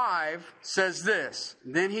 Verse 5 says this.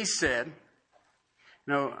 Then he said,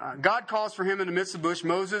 God calls for him in the midst of the bush,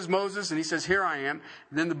 Moses, Moses, and he says, here I am.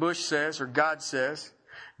 And then the bush says, or God says,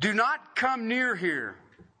 do not come near here.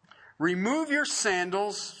 Remove your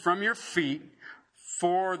sandals from your feet,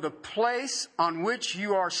 for the place on which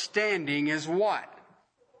you are standing is what?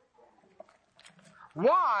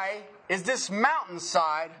 Why is this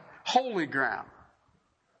mountainside holy ground?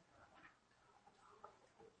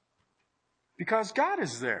 Because God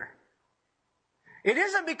is there. It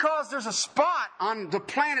isn't because there's a spot on the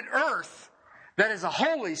planet Earth that is a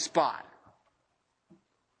holy spot.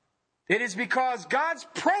 It is because God's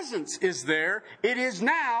presence is there. It is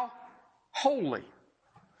now holy.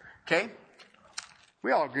 Okay?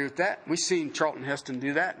 We all agree with that. We've seen Charlton Heston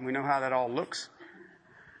do that, and we know how that all looks.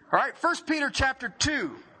 All right, 1 Peter chapter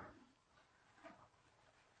 2.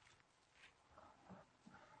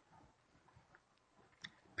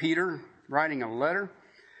 Peter writing a letter.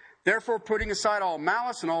 Therefore, putting aside all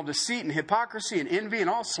malice and all deceit and hypocrisy and envy and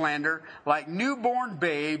all slander, like newborn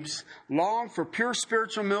babes, long for pure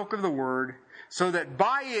spiritual milk of the word, so that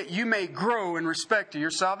by it you may grow in respect to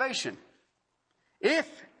your salvation. If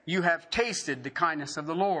you have tasted the kindness of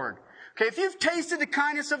the Lord. Okay, if you've tasted the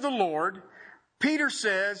kindness of the Lord, Peter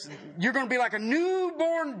says you're going to be like a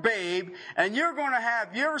newborn babe, and you're going to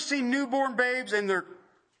have, you ever seen newborn babes and they're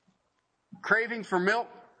craving for milk?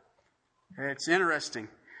 It's interesting.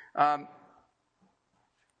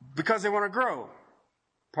 Because they want to grow.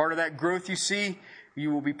 Part of that growth you see,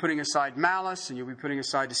 you will be putting aside malice and you'll be putting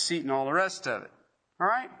aside deceit and all the rest of it. All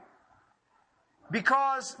right?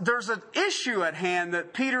 Because there's an issue at hand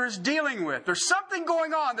that Peter is dealing with. There's something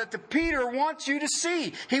going on that Peter wants you to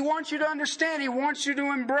see. He wants you to understand. He wants you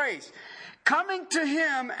to embrace. Coming to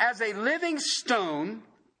him as a living stone,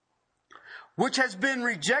 which has been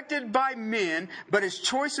rejected by men, but is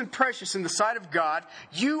choice and precious in the sight of God,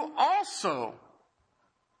 you also,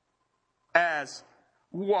 as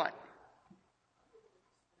what?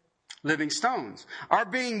 Living stones, are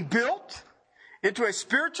being built into a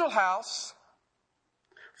spiritual house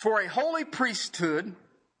for a holy priesthood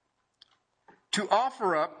to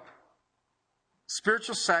offer up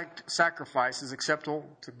spiritual sacrifices acceptable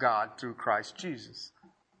to God through Christ Jesus.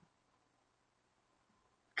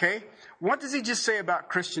 Okay? What does he just say about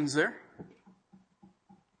Christians there?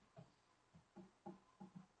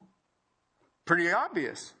 pretty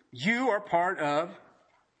obvious. You are part of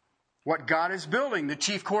what God is building. The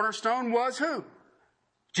chief cornerstone was who?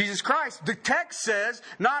 Jesus Christ. The text says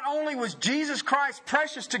not only was Jesus Christ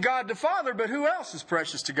precious to God the Father, but who else is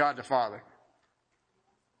precious to God the Father?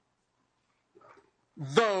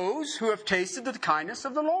 Those who have tasted the kindness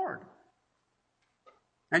of the Lord.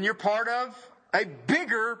 And you're part of a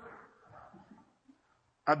bigger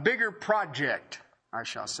project, I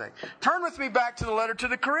shall say. Turn with me back to the letter to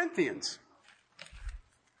the Corinthians.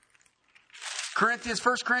 1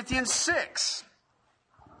 Corinthians 6.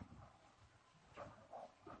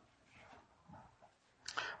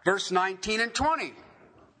 Verse 19 and 20.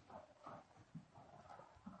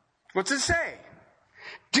 What's it say?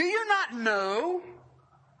 Do you not know?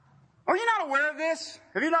 Are you not aware of this?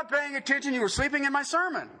 Have you not paying attention? You were sleeping in my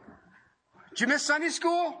sermon. Did you miss Sunday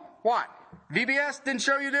school? What? VBS didn't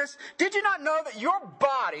show you this? Did you not know that your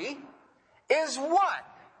body is what?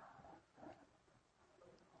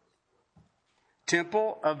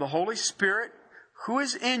 Temple of the Holy Spirit, who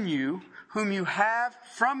is in you, whom you have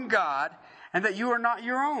from God, and that you are not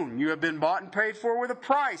your own. You have been bought and paid for with a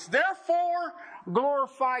price. Therefore,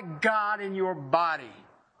 glorify God in your body.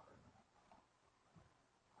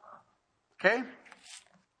 Okay? Do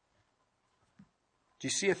you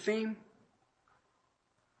see a theme?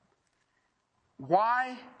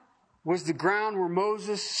 Why was the ground where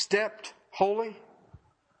Moses stepped holy?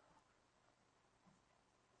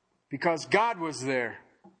 Because God was there.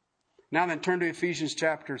 Now then, turn to Ephesians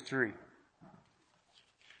chapter 3.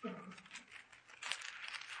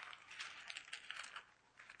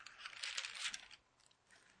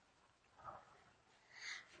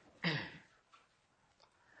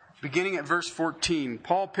 Beginning at verse 14,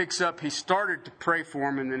 Paul picks up, he started to pray for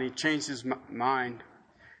him, and then he changed his mind.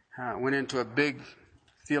 Went into a big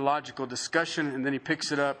theological discussion, and then he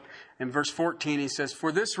picks it up. In verse 14, he says,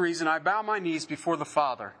 For this reason I bow my knees before the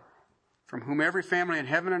Father, from whom every family in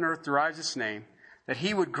heaven and earth derives its name, that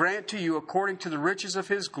he would grant to you, according to the riches of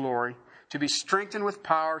his glory, to be strengthened with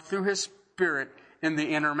power through his Spirit in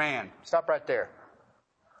the inner man. Stop right there.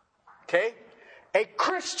 Okay? A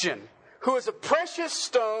Christian who is a precious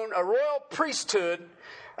stone, a royal priesthood,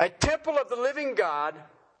 a temple of the living God,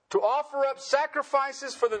 to offer up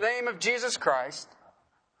sacrifices for the name of Jesus Christ,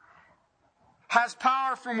 has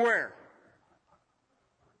power from where?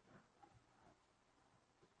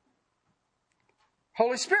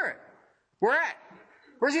 Holy Spirit. Where at?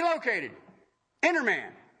 Where's he located? Inner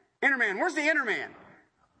man. Inner man. Where's the inner man?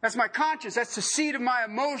 That's my conscience. That's the seat of my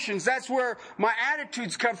emotions. That's where my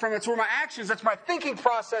attitudes come from. That's where my actions, that's my thinking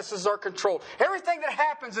processes are controlled. Everything that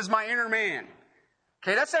happens is my inner man.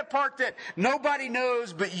 Okay, that's that part that nobody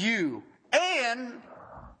knows but you. And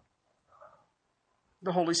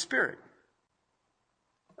the Holy Spirit.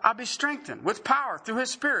 I'll be strengthened with power through his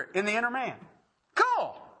Spirit in the inner man.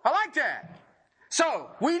 Cool. I like that. So,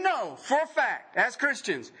 we know for a fact, as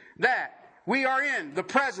Christians, that we are in the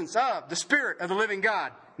presence of the Spirit of the living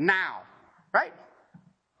God now. Right?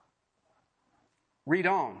 Read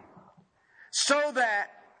on. So that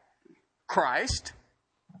Christ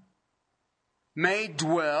may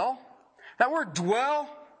dwell. That word dwell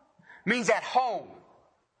means at home.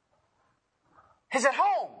 He's at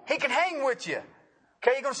home. He can hang with you.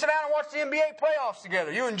 Okay, you're going to sit down and watch the NBA playoffs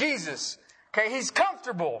together, you and Jesus. Okay, he's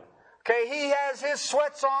comfortable. Okay, he has his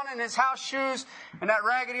sweats on and his house shoes and that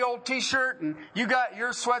raggedy old t-shirt, and you got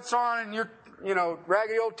your sweats on and your,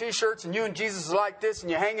 raggedy old t-shirts, and you and Jesus is like this, and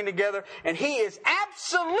you're hanging together, and he is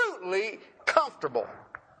absolutely comfortable.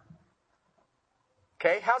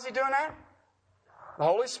 Okay, how's he doing that? The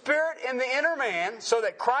Holy Spirit in the inner man, so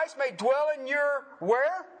that Christ may dwell in your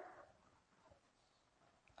where?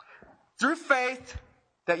 Through faith,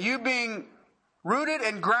 that you being rooted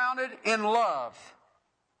and grounded in love,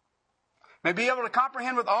 may be able to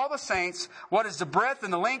comprehend with all the saints what is the breadth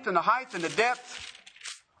and the length and the height and the depth,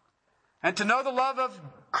 and to know the love of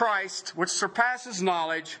Christ, which surpasses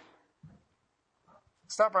knowledge.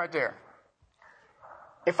 Stop right there.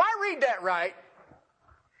 If I read that right,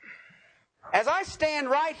 as I stand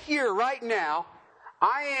right here, right now,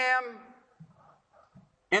 I am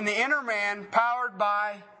in the inner man, powered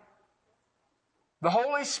by the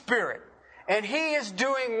Holy Spirit. And he is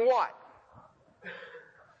doing what?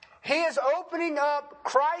 He is opening up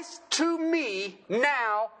Christ to me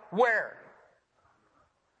now, where?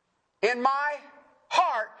 In my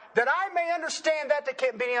heart, that I may understand that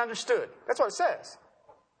can't be understood. That's what it says.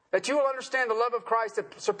 That you will understand the love of Christ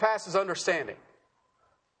that surpasses understanding.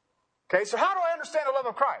 Okay, so how do I understand the love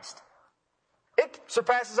of Christ? It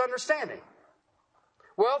surpasses understanding.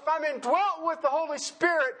 Well, if I'm indwelt with the Holy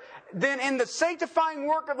Spirit, then in the sanctifying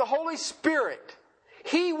work of the Holy Spirit,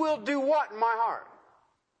 He will do what in my heart?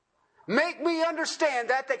 Make me understand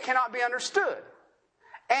that cannot be understood.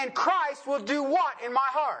 And Christ will do what in my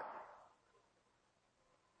heart?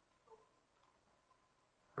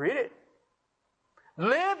 Read it.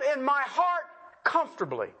 Live in my heart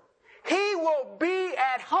comfortably. He will be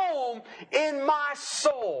at home in my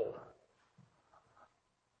soul.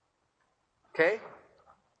 Okay?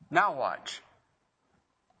 Now watch.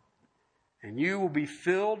 And you will be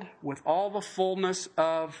filled with all the fullness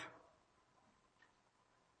of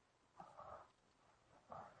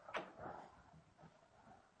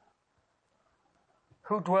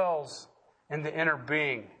who dwells in the inner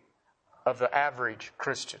being of the average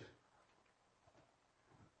Christian?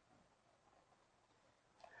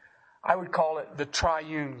 I would call it the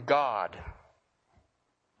triune God.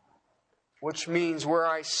 Which means where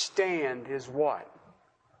I stand is what?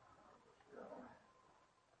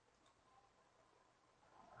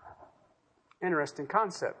 Interesting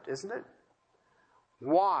concept, isn't it?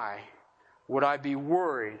 Why would I be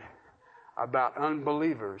worried about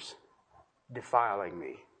unbelievers defiling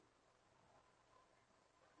me?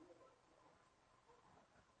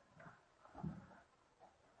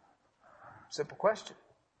 Simple question.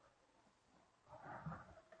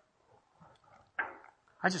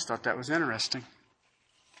 I just thought that was interesting.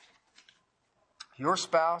 Your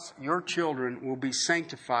spouse, your children will be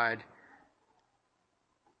sanctified.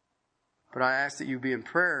 But I ask that you be in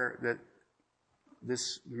prayer that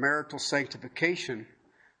this marital sanctification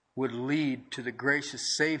would lead to the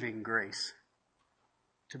gracious saving grace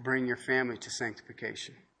to bring your family to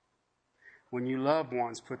sanctification. When you loved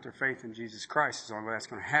ones put their faith in Jesus Christ, is the only way that's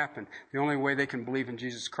going to happen. The only way they can believe in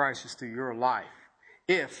Jesus Christ is through your life.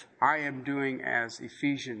 If I am doing as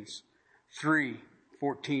Ephesians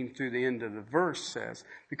 3:14 through the end of the verse says,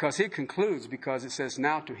 because it concludes, because it says,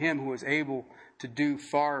 now to him who is able to do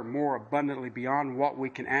far more abundantly beyond what we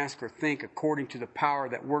can ask or think, according to the power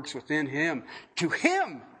that works within him. To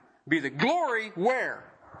him be the glory where?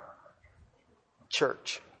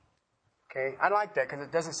 Church. Okay, I like that because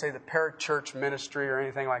it doesn't say the parachurch ministry or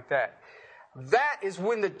anything like that. That is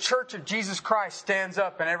when the church of Jesus Christ stands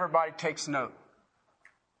up and everybody takes note.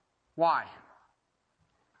 Why?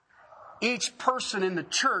 Each person in the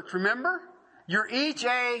church, remember? You're each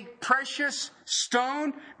a precious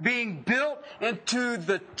stone being built into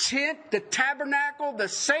the tent, the tabernacle, the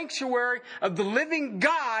sanctuary of the living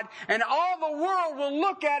God, and all the world will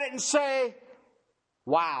look at it and say,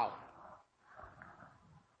 wow.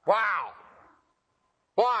 Wow.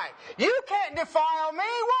 Why? You can't defile me.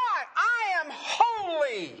 Why? I am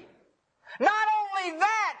holy. Not only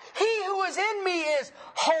that, he who is in me is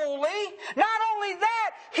holy. Not only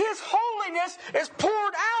that, his holiness is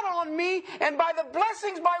poured out on me, and by the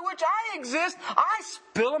blessings by which I exist, I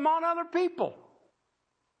spill them on other people.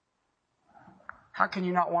 How can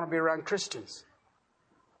you not want to be around Christians?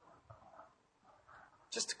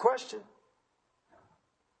 Just a question.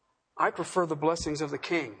 I prefer the blessings of the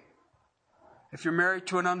King. If you're married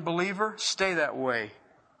to an unbeliever, stay that way.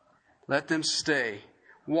 Let them stay.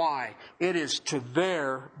 Why? It is to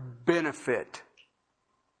their benefit.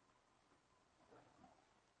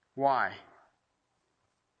 Why?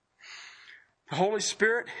 The Holy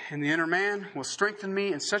Spirit in the inner man will strengthen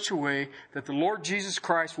me in such a way that the Lord Jesus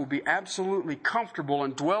Christ will be absolutely comfortable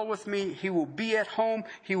and dwell with me. He will be at home.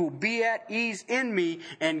 He will be at ease in me.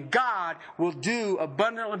 And God will do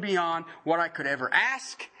abundantly beyond what I could ever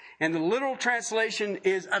ask. And the literal translation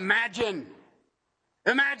is imagine.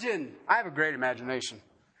 Imagine. I have a great imagination.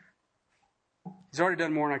 He's already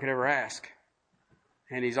done more than I could ever ask.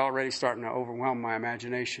 And he's already starting to overwhelm my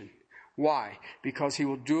imagination. Why? Because he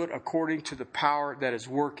will do it according to the power that is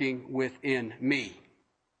working within me.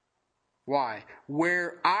 Why?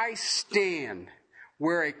 Where I stand,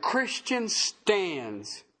 where a Christian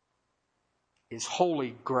stands, is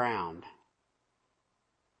holy ground.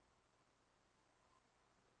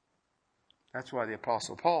 That's why the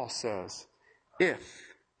Apostle Paul says, if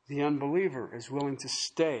the unbeliever is willing to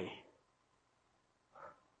stay,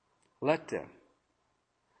 let them.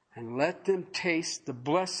 And let them taste the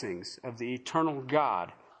blessings of the eternal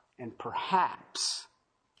God, and perhaps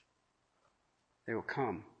they will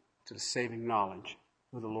come to the saving knowledge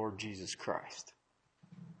of the Lord Jesus Christ.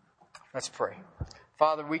 Let's pray.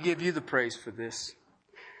 Father, we give you the praise for this.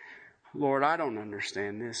 Lord, I don't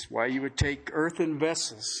understand this. Why you would take earthen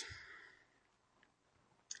vessels,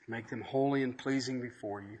 make them holy and pleasing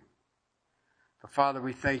before you. But Father,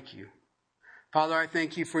 we thank you. Father, I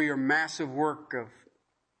thank you for your massive work of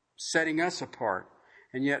setting us apart.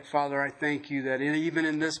 And yet, Father, I thank you that even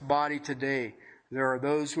in this body today, there are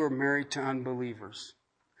those who are married to unbelievers.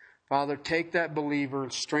 Father, take that believer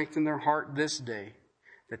and strengthen their heart this day.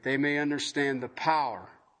 that they may understand the power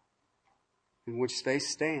in which they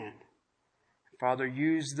stand. Father,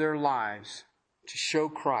 use their lives to show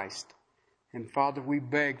Christ. And Father, we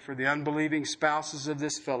beg for the unbelieving spouses of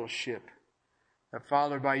this fellowship that,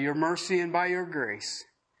 Father, by your mercy and by your grace,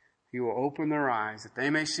 you will open their eyes that they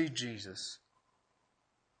may see Jesus.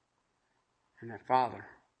 And that, Father,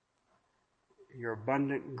 your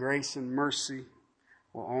abundant grace and mercy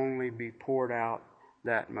will only be poured out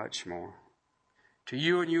that much more. To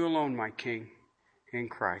you and you alone, my King, in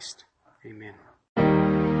Christ. Amen.